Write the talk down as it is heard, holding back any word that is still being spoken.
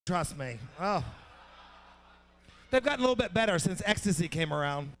Trust me. Oh. They've gotten a little bit better since ecstasy came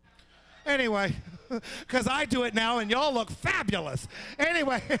around. Anyway, because I do it now and y'all look fabulous.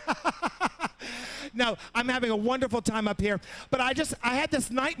 Anyway, no, I'm having a wonderful time up here. But I had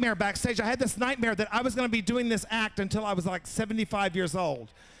this nightmare backstage. I had this nightmare that I was going to be doing this act until I was like 75 years old.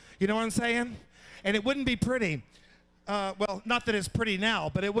 You know what I'm saying? And it wouldn't be pretty. Well, not that it's pretty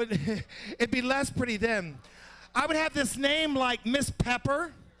now, but it'd be less pretty then. I would have this name like Miss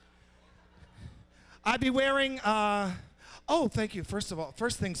Pepper. I'd be wearing, oh, thank you, first of all.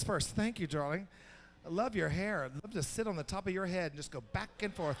 First things first. Thank you, darling. I love your hair. I'd love to sit on the top of your head and just go back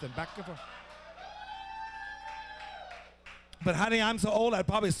and forth and back and forth. But honey, I'm so old, I'd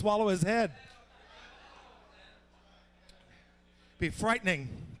probably swallow his head. Be frightening.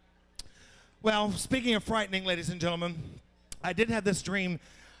 Well, speaking of frightening, ladies and gentlemen, I did have this dream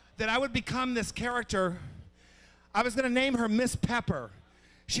that I would become this character. I was going to name her Miss Pepper.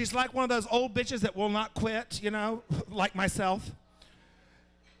 She's like one of those old bitches that will not quit, you know, like myself.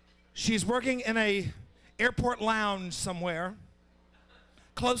 She's working in a airport lounge somewhere,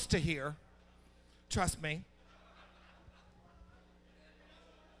 close to here. Trust me.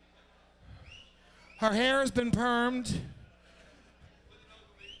 Her hair has been permed.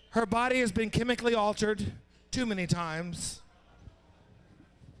 Her body has been chemically altered too many times.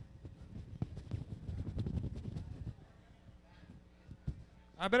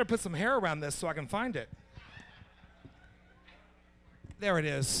 I better put some hair around this so I can find it. There it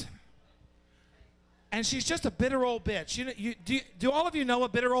is. And she's just a bitter old bitch. Do all of you know a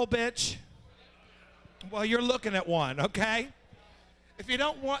bitter old bitch? Well, you're looking at one, okay? If you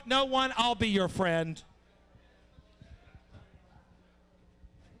don't know one, I'll be your friend.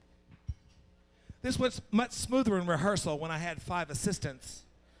 This was much smoother in rehearsal when I had 5 assistants.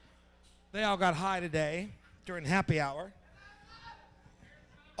 They all got high today during happy hour.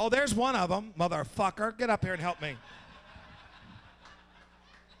 Oh, there's one of them, motherfucker. Get up here and help me.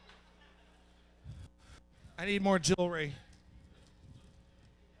 I need more jewelry.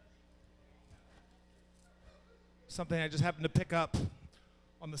 Something I just happened to pick up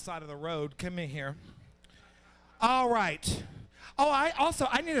on the side of the road. Come in here. All right. Oh,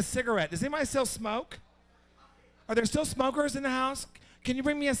 I need a cigarette. Does anybody still smoke? Are there still smokers in the house? Can you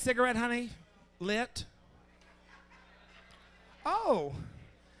bring me a cigarette, honey? Lit? Oh.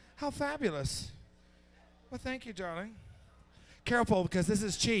 How fabulous. Well, thank you, darling. Careful, because this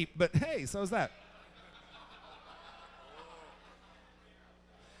is cheap, but hey, so is that.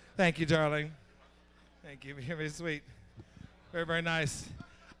 Thank you, darling. Thank you. You're very sweet. Very, very nice.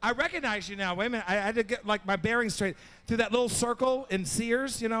 I recognize you now. Wait a minute. I had to get like my bearings straight. Through that little circle in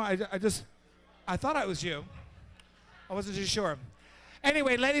Sears, you know, I thought it was you. I wasn't too sure.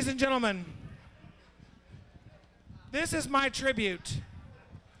 Anyway, ladies and gentlemen, this is my tribute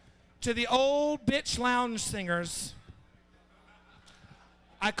to the old bitch lounge singers.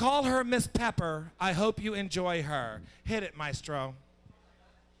 I call her Miss Pepper. I hope you enjoy her. Hit it, maestro.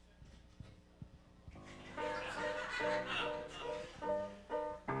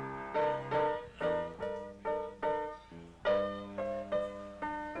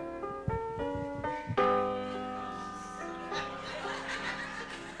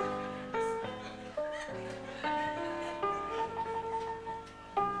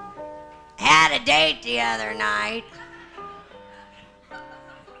 Had a date the other night.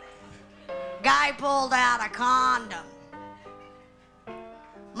 Guy pulled out a condom.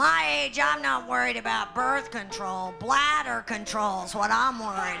 My age, I'm not worried about birth control. Bladder control's what I'm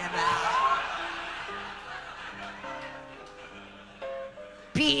worried about.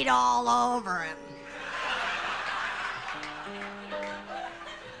 Peed all over him.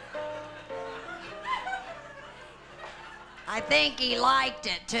 I think he liked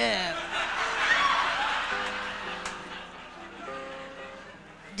it too.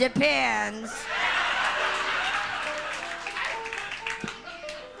 Depends.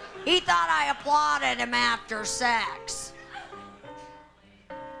 He thought I applauded him after sex.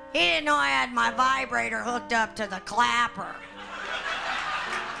 He didn't know I had my vibrator hooked up to the clapper.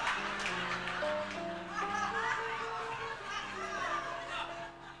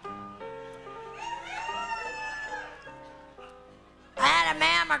 I had a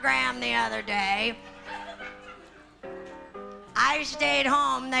mammogram the other day. I stayed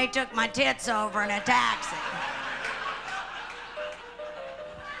home. They took my tits over in a taxi.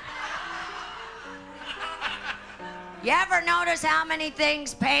 You ever notice how many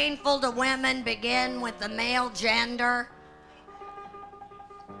things painful to women begin with the male gender?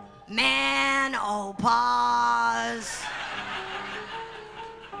 Menopause,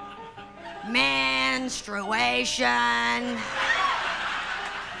 menstruation,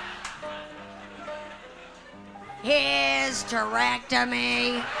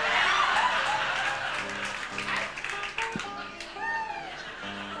 hysterectomy,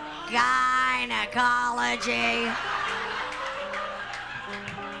 gynecology,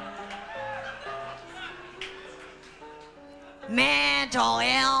 mental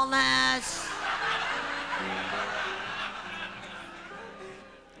illness,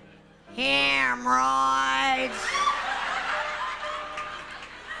 hemorrhoids,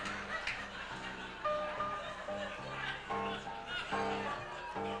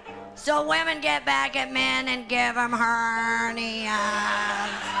 so women get back at men and give them hernias,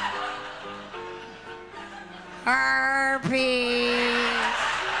 herpes,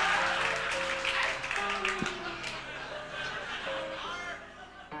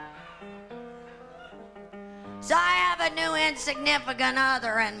 so I have a new insignificant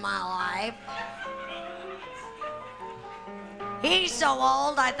other in my life. He's so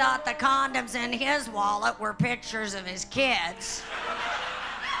old, I thought the condoms in his wallet were pictures of his kids.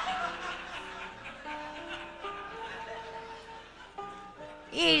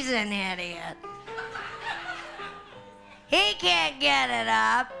 He's an idiot. He can't get it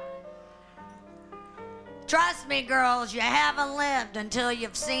up. Trust me, girls, you haven't lived until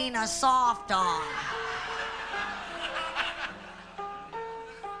you've seen a soft on.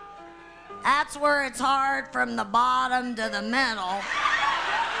 That's where it's hard from the bottom to the middle.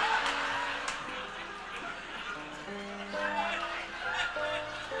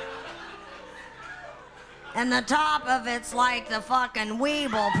 And the top of it's like the fucking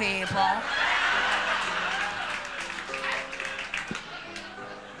Weeble people.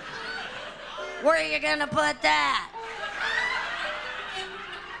 Where are you gonna put that?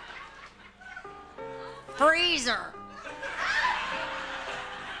 Freezer.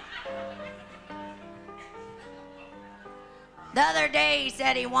 The other day he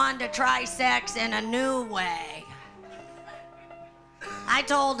said he wanted to try sex in a new way. I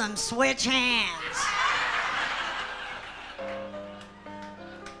told him switch hands.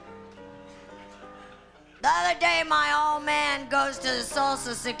 The other day, my old man goes to the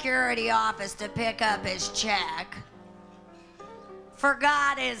Social Security office to pick up his check.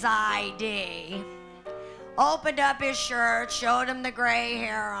 Forgot his ID. Opened up his shirt, showed him the gray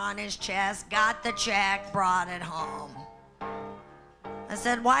hair on his chest, got the check, brought it home. I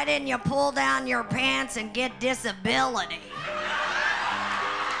said, why didn't you pull down your pants and get disability?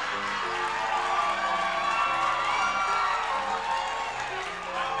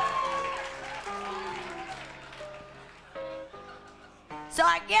 So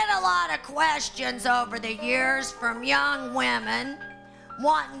I get a lot of questions over the years from young women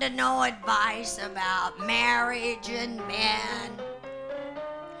wanting to know advice about marriage and men.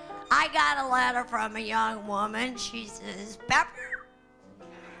 I got a letter from a young woman. She says, Pepper,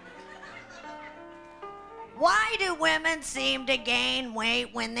 why do women seem to gain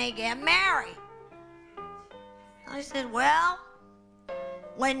weight when they get married? I said, well,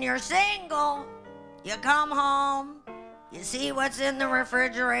 when you're single, you come home, you see what's in the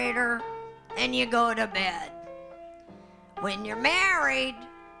refrigerator, and you go to bed. When you're married,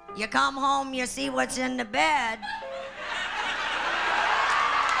 you come home, you see what's in the bed,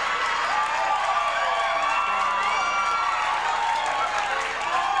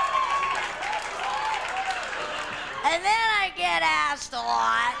 and then I get asked a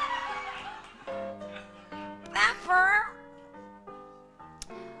lot, Pepper,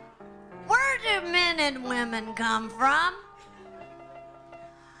 where do men and women come from?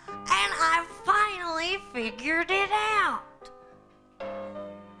 And I finally figured it out.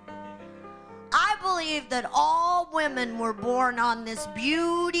 I believe that all women were born on this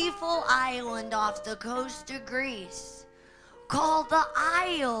beautiful island off the coast of Greece called the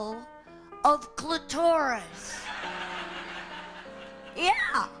Isle of Clitoris.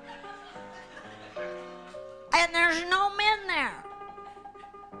 Yeah. And there's no men there,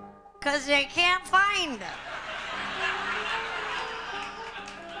 'cause they can't find them.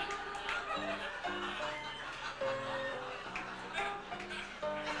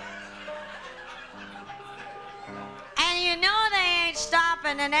 And you know they ain't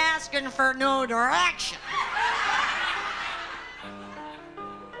stopping and asking for no direction.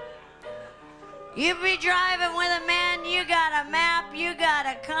 You be driving with a man, you got a map, you got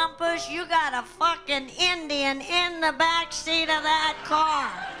a compass, you got a fucking Indian in the back seat of that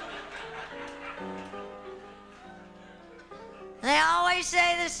car. They always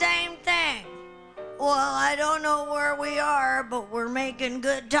say the same thing. Well, I don't know where we are, but we're making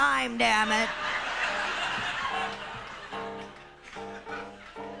good time, damn it.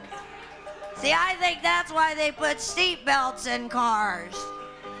 See, I think that's why they put seat belts in cars.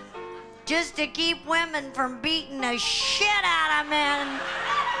 just to keep women from beating the shit out of men.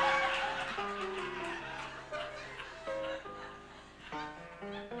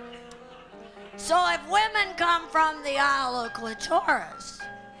 So if women come from the Isle of Clitoris,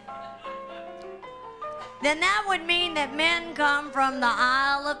 then that would mean that men come from the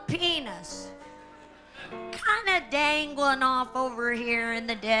Isle of Penis. Kind of dangling off over here in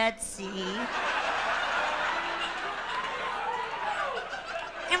the Dead Sea.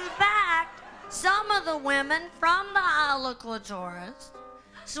 In fact, some of the women from the Isle of Clitoris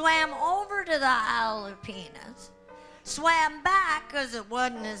swam over to the Isle of Penis, swam back because it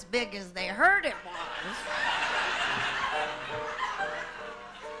wasn't as big as they heard it was.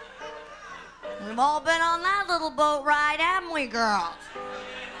 We've all been on that little boat ride, haven't we, girls?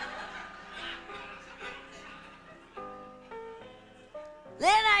 Then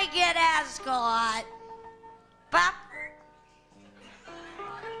I get asked a lot, Papa,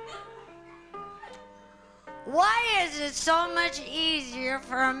 why is it so much easier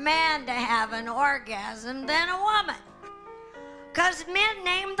for a man to have an orgasm than a woman? Because men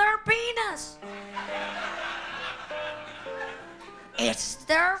name their penis. It's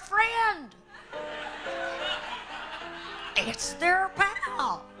their friend. It's their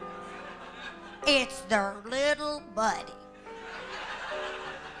pal. It's their little buddy.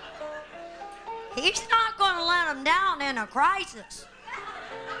 He's not going to let them down in a crisis.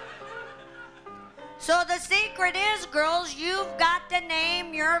 So the secret is, girls, you've got to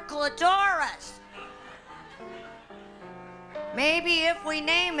name your clitoris. Maybe if we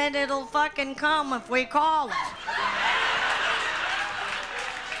name it, it'll fucking come if we call it.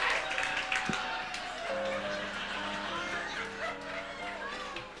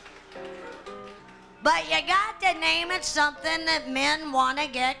 But you got to name it something that men want to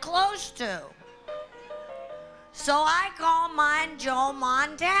get close to. So I call mine Joe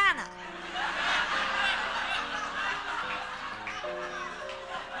Montana.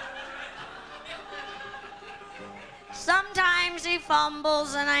 Sometimes he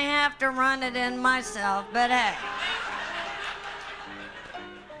fumbles and I have to run it in myself, but hey.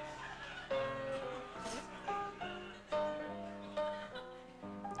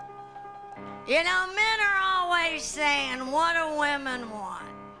 You know, men are always saying, what do women want?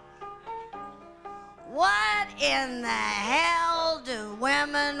 What in the hell do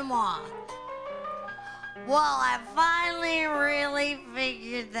women want? Well, I finally really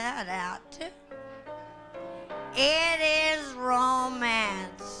figured that out, too. It is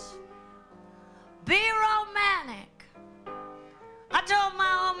romance. Be romantic. I told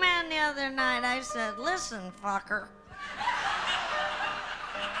my old man the other night, I said, listen, fucker.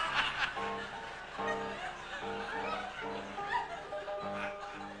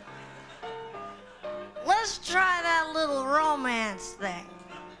 Let's try that little romance thing.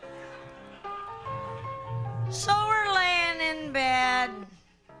 So we're laying in bed.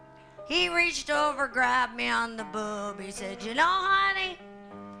 He reached over, grabbed me on the boob. He said, you know, honey,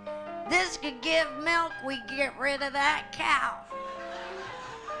 this could give milk. We get rid of that cow.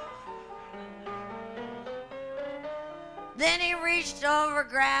 Then he reached over,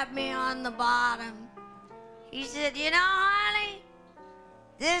 grabbed me on the bottom. He said, you know, honey,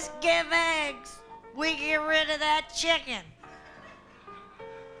 this give eggs. We get rid of that chicken.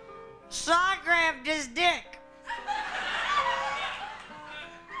 So I grabbed his dick.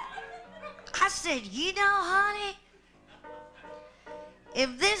 I said, you know, honey,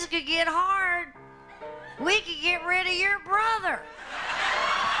 if this could get hard, we could get rid of your brother.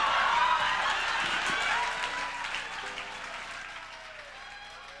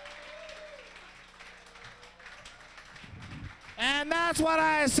 And that's what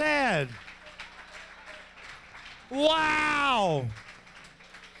I said. Wow.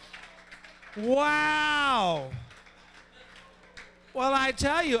 Wow. Well, I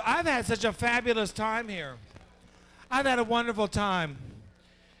tell you, I've had such a fabulous time here. I've had a wonderful time.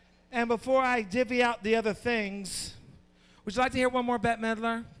 And before I divvy out the other things, would you like to hear one more Bette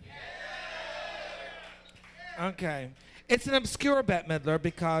Midler? Okay. It's an obscure Bette Midler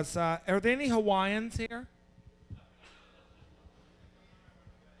because, are there any Hawaiians here?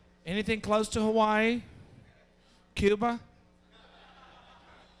 Anything close to Hawaii? Cuba?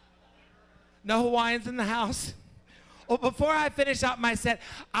 No Hawaiians in the house? Well, before I finish out my set,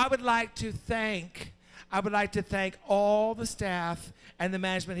 I would like to thank all the staff and the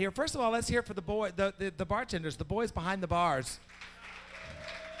management here. First of all, let's hear for the bartenders, the boys behind the bars.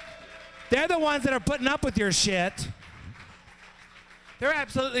 They're the ones that are putting up with your shit. They're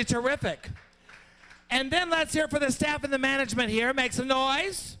absolutely terrific. And then let's hear for the staff and the management here. Make some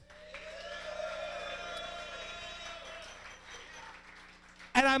noise.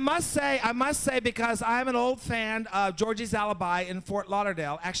 And I must say, because I'm an old fan of Georgie's Alibi in Fort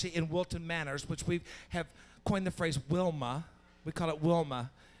Lauderdale, actually in Wilton Manors, which we have coined the phrase Wilma. We call it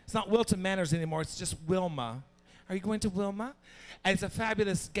Wilma. It's not Wilton Manors anymore, it's just Wilma. Are you going to Wilma? And it's a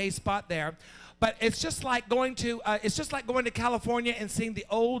fabulous gay spot there. But it's just like going to California and seeing the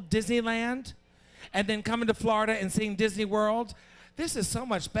old Disneyland, and then coming to Florida and seeing Disney World. This is so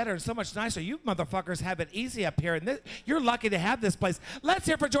much better and so much nicer. You motherfuckers have it easy up here, and you're lucky to have this place. Let's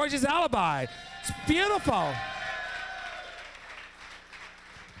hear for Georgie's Alibi. It's beautiful.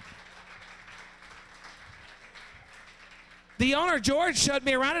 The owner, George, showed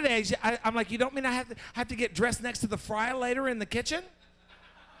me around today. I'm like, you don't mean I have to get dressed next to the fryer later in the kitchen?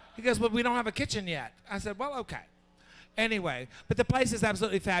 He goes, well, we don't have a kitchen yet. I said, well, okay. Anyway, but the place is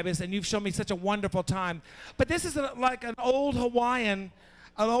absolutely fabulous, and you've shown me such a wonderful time. But this is like an old Hawaiian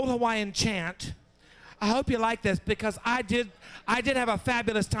chant. I hope you like this, because I did have a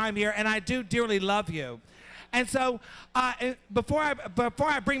fabulous time here, and I do dearly love you. And so, before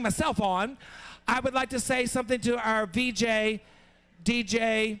I bring myself on, I would like to say something to our VJ,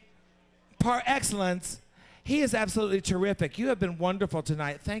 DJ, par excellence. He is absolutely terrific. You have been wonderful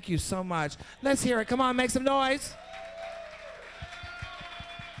tonight. Thank you so much. Let's hear it. Come on, make some noise.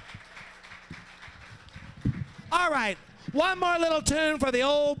 All right, one more little tune for the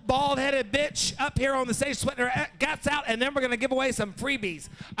old bald-headed bitch up here on the stage sweating her guts out, and then we're going to give away some freebies.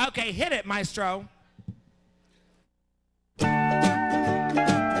 Okay, hit it, maestro.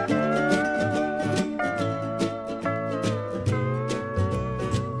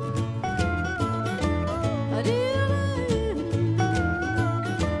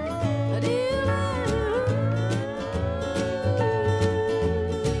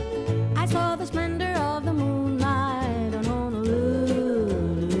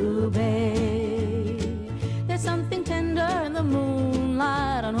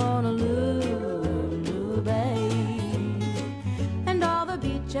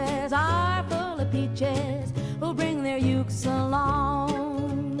 Who bring their ukes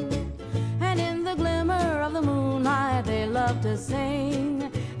along, and in the glimmer of the moonlight they love to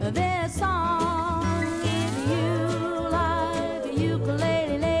sing this song. If you like a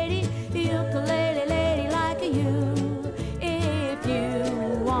ukulele lady like you. If you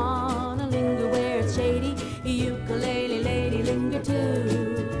wanna linger where it's shady, ukulele lady linger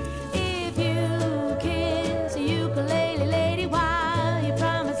too. If you kiss a ukulele lady while you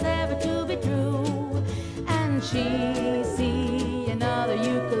promise never to be true, she see another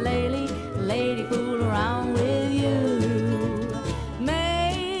ukulele lady fool around with you,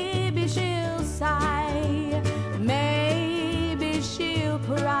 maybe she'll sigh, maybe she'll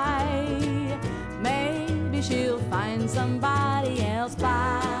cry, maybe she'll find somebody else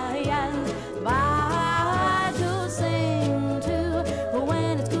by and by to sing to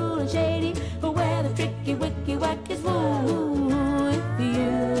when it's cool and shady, where the tricky wicky wack is woo. If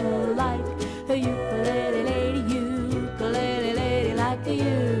you like a ukulele lady like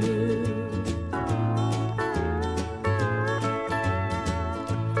you.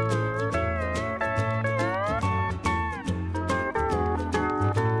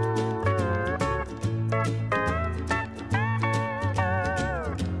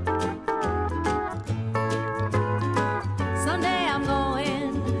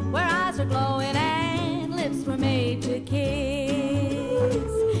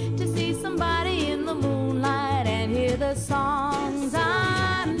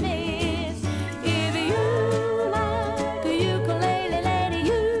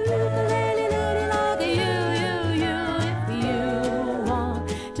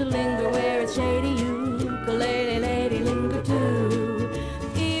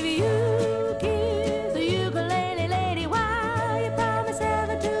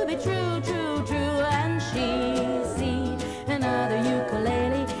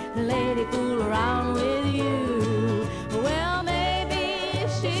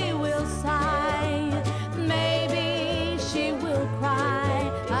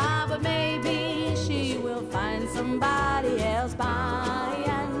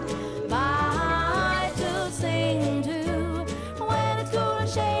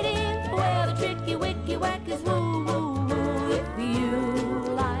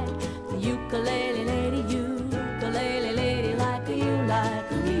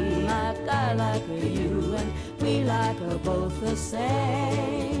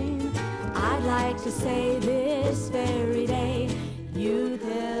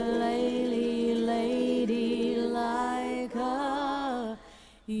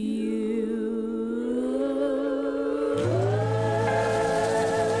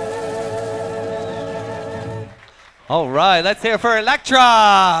 All right, let's hear it for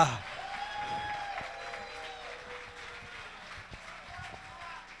Electra.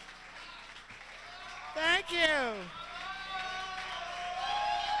 Thank you.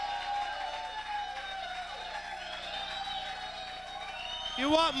 You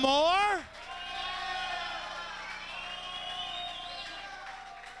want more?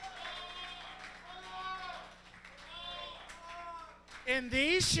 In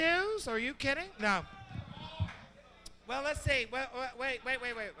these shoes? Are you kidding? No. Well, let's see. Wait.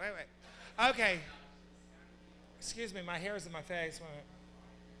 Okay. Excuse me, my hair is in my face.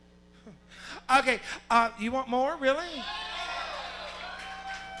 Okay, you want more, really?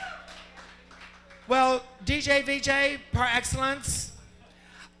 Well, DJ, VJ, par excellence.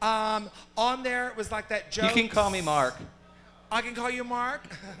 On there was like that joke. You can call me Mark. I can call you Mark?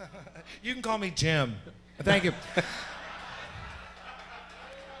 You can call me Jim. Thank you.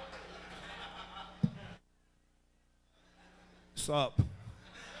 What's up?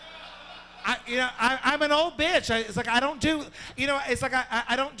 I'm an old bitch. It's like I don't do, it's like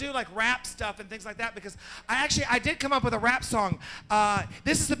I don't do like rap stuff and things like that because I did come up with a rap song.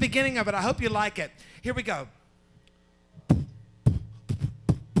 This is the beginning of it. I hope you like it. Here we go.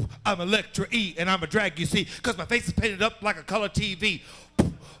 I'm Electra E and I'm a drag, you see, because my face is painted up like a color TV.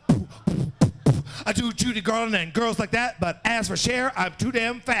 I do Judy Garland and girls like that, but as for Cher, I'm too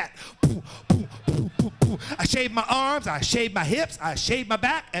damn fat. I shave my arms, I shave my hips, I shave my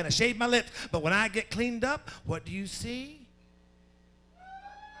back, and I shave my lips. But when I get cleaned up, what do you see?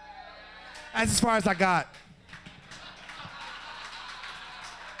 That's as far as I got.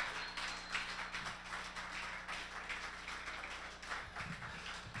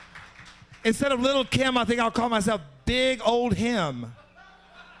 Instead of Little Kim, I think I'll call myself Big Old Him.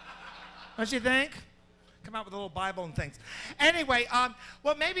 Don't you think? Come out with a little Bible and things. Anyway,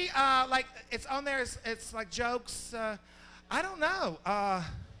 well, maybe like it's on there. It's like jokes. I don't know.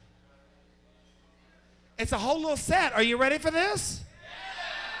 It's a whole little set. Are you ready for this?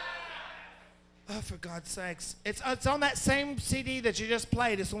 Yeah. Oh, for God's sakes! It's on that same CD that you just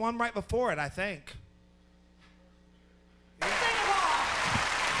played. It's the one right before it, I think. Yeah.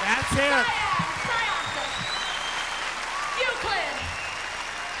 That's it.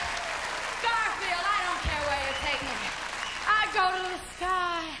 Go to the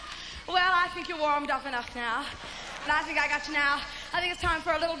sky. Well, I think you're warmed up enough now. And I think I got you now. I think it's time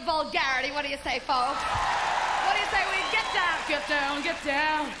for a little vulgarity. What do you say, folks? What do you say we get down, get down, get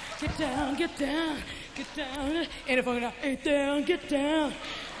down, get down, get down, get down. Ain't it funny now? Get down, get down.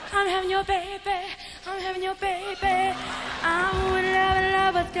 I'm having your baby. I'm having your baby. I'm with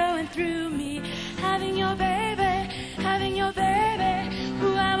love what's going through me. Having your baby, having your baby.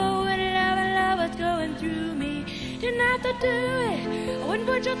 Ooh, I'm with love what's going through me. Didn't have to do it. I wouldn't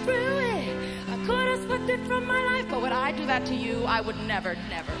put you through it. I could have swept it from my life, but would I do that to you? I would never,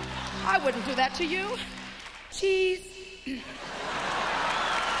 never. I wouldn't do that to you. Cheese.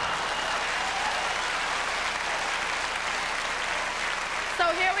 So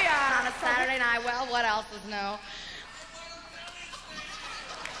here we are on a Saturday night. Well, what else is new?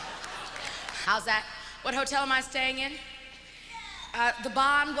 How's that? What hotel am I staying in? The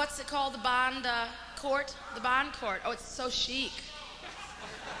Bond, what's it called? The Bond Court? The Bond Court. Oh, it's so chic.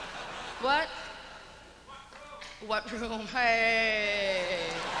 What? What room? Hey.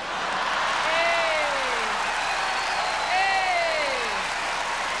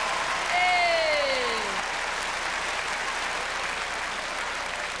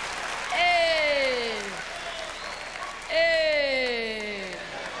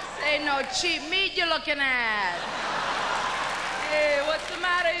 No cheap meat you're looking at. Hey, what's the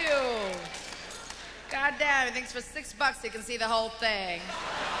matter, you? God damn, he thinks for $6 you can see the whole thing.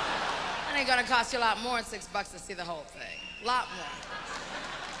 It ain't gonna cost you a lot more than $6 to see the whole thing. A lot more.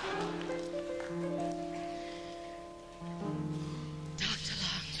 Dr.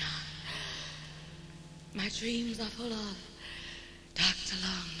 Long John, my dreams are full of Dr.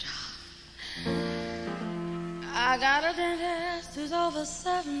 Long John. I got a dentist who's over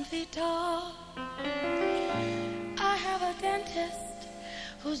 7 feet tall. I have a dentist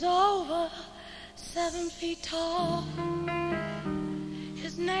who's over 7 feet tall.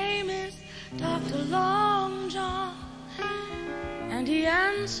 His name is Dr. Long John, and he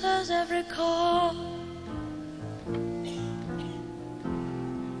answers every call.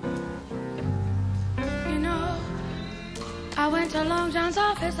 You know, I went to Long John's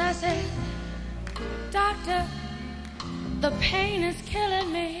office. I said, Doctor, the pain is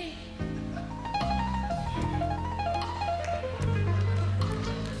killing me.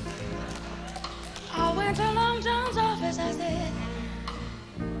 I went to Long John's office. I said,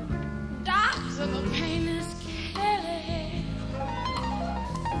 Doctor, the pain is killing me.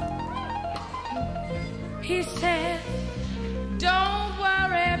 He said, don't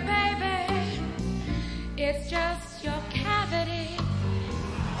worry, baby, it's just your cavity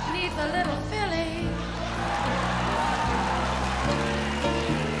needs a little filling.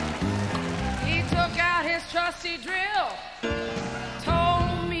 He took out his trusty drill,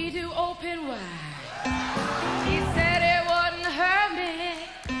 told me to open wide. He said it wouldn't hurt me,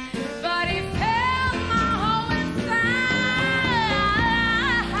 but he felt my whole inside.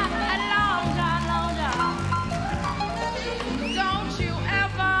 Long John, don't you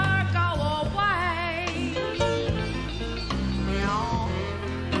ever go away. No.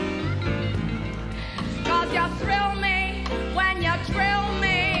 'Cause you thrill me when you drill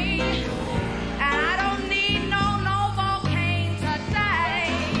me, and I don't need no Novocaine today.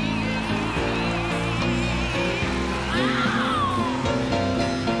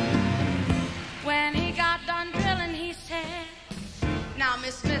 When he got done drilling, he said, now,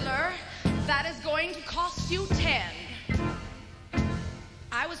 Miss Midler, that is going to cost you 10.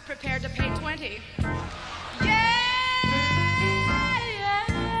 I was prepared to pay 20. Yeah.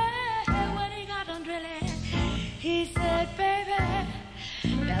 When he got done drilling, he said, baby,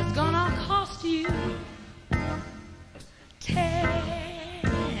 that's gonna cost you 10.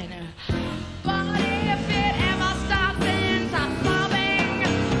 But if it ever stops into throbbing,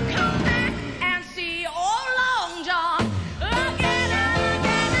 come back and see old Long John again and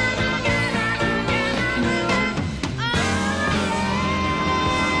again and again and again and again.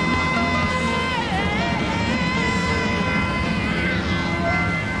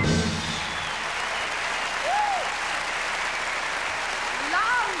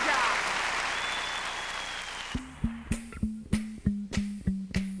 Long John.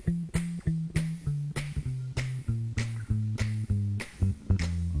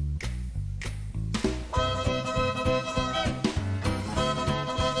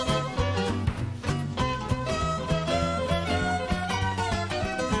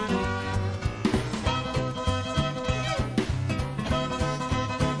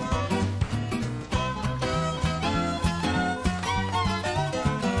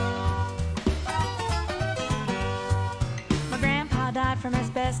 My grandpa died from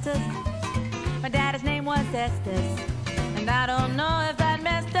asbestos. My daddy's name was Estes. And I don't know if that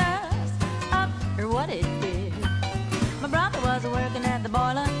messed us up or what it did. My brother was working at the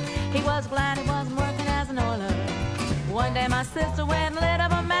boiler. He was glad he wasn't working as an oiler. One day my sister went and lit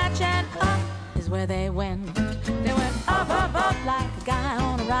up a match, and up is where they went. They went up, up, up like a guy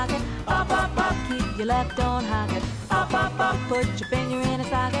on a rocket. Up, up, up, keep your luck, don't hog it. Up, up, up, put your finger in a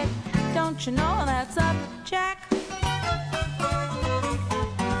socket. Don't you know that's up, Jack?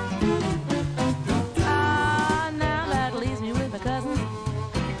 Now that leaves me with my cousins.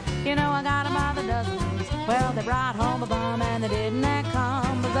 You know I got 'em by the dozens. Well, they brought home a bomb and they didn't act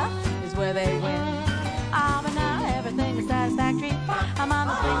calm, but up is where they went. Ah, but now everything is satisfactory. I'm on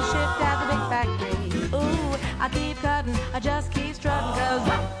the swing shift at the big factory. Ooh, I keep cutting, I just keep strutting, 'cause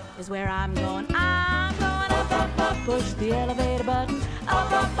up is where I'm going. I'm going up, up, up, push the elevator button.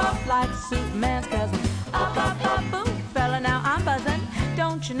 Up, up, up, like Superman's cousin. Up, up, up, boom, fella, now I'm buzzing.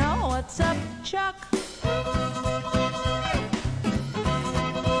 Don't you know what's up, Chuck?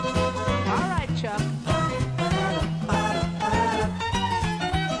 All right, Chuck.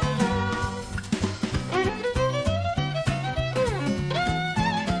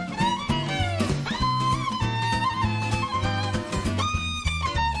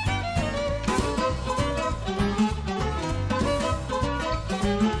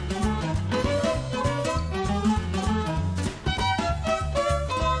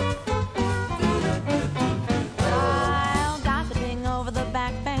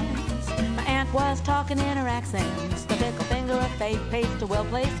 Talking in her accents, the pickle finger of fate paced a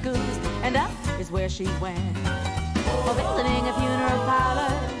well-placed goose, and up is where she went. For visiting a funeral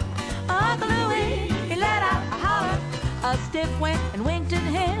parlor, Uncle Louie, he let out a holler. A stiff went and winked at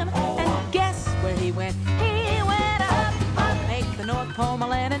him, and guess where he went? He went up, up, make the North Pole my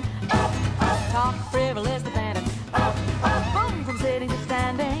landing. Up, up, talk frivolous abandon. Up, up, boom, from sitting to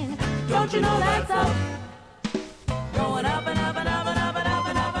standing. Don't you know that's up? Going up and up and up and up and up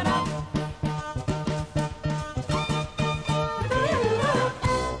and up and up.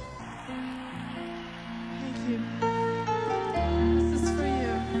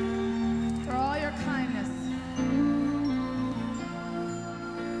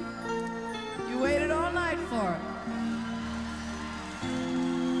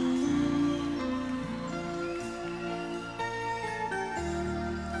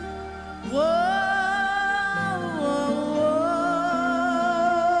 Whoa.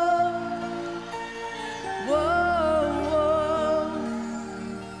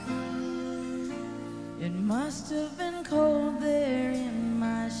 It must have been cold there in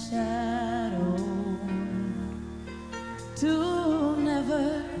my shadow to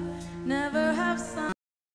never have sun.